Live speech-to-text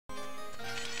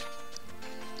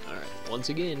once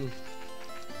again.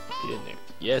 Get in there.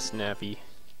 Yes, Nappy.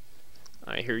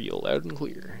 I hear you loud and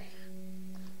clear.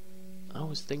 I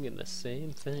was thinking the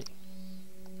same thing.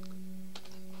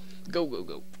 Go, go,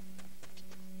 go.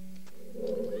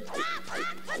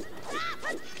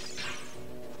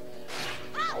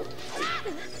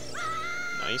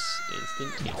 Nice,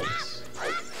 instantaneous.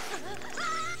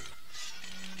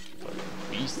 Fucking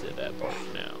beast at that part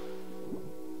now.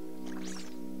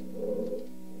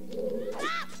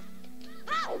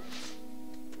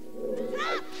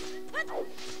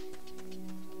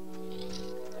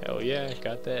 Hell yeah,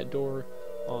 got that door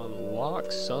on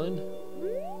lock, son.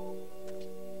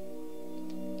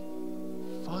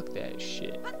 Fuck that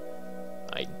shit.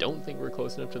 I don't think we're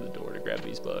close enough to the door to grab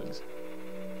these bugs.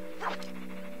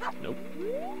 Nope.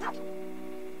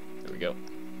 There we go.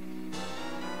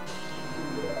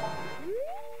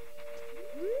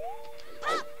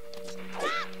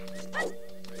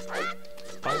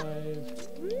 Five.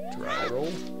 Dry roll.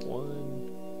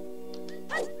 1,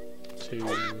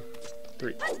 2,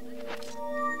 3.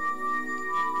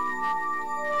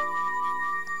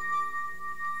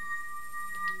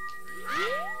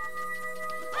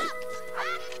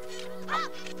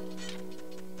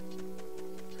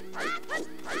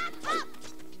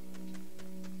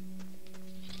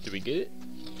 Did we get it?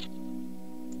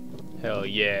 Hell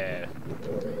yeah.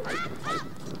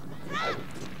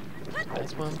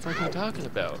 That's what I'm fucking talking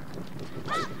about.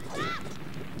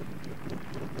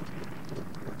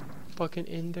 Fucking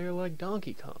in there like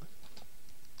Donkey Kong.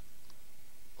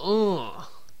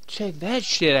 Check that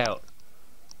shit out.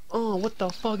 What the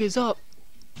fuck is up?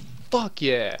 Fuck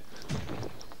yeah.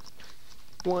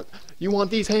 You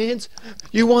want these hands?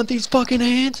 You want these fucking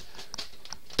hands?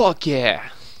 Fuck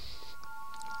yeah.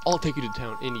 I'll take you to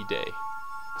town any day.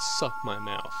 Suck my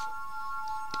mouth.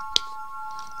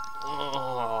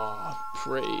 Oh,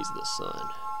 praise the sun.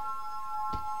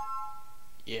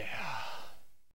 Yeah.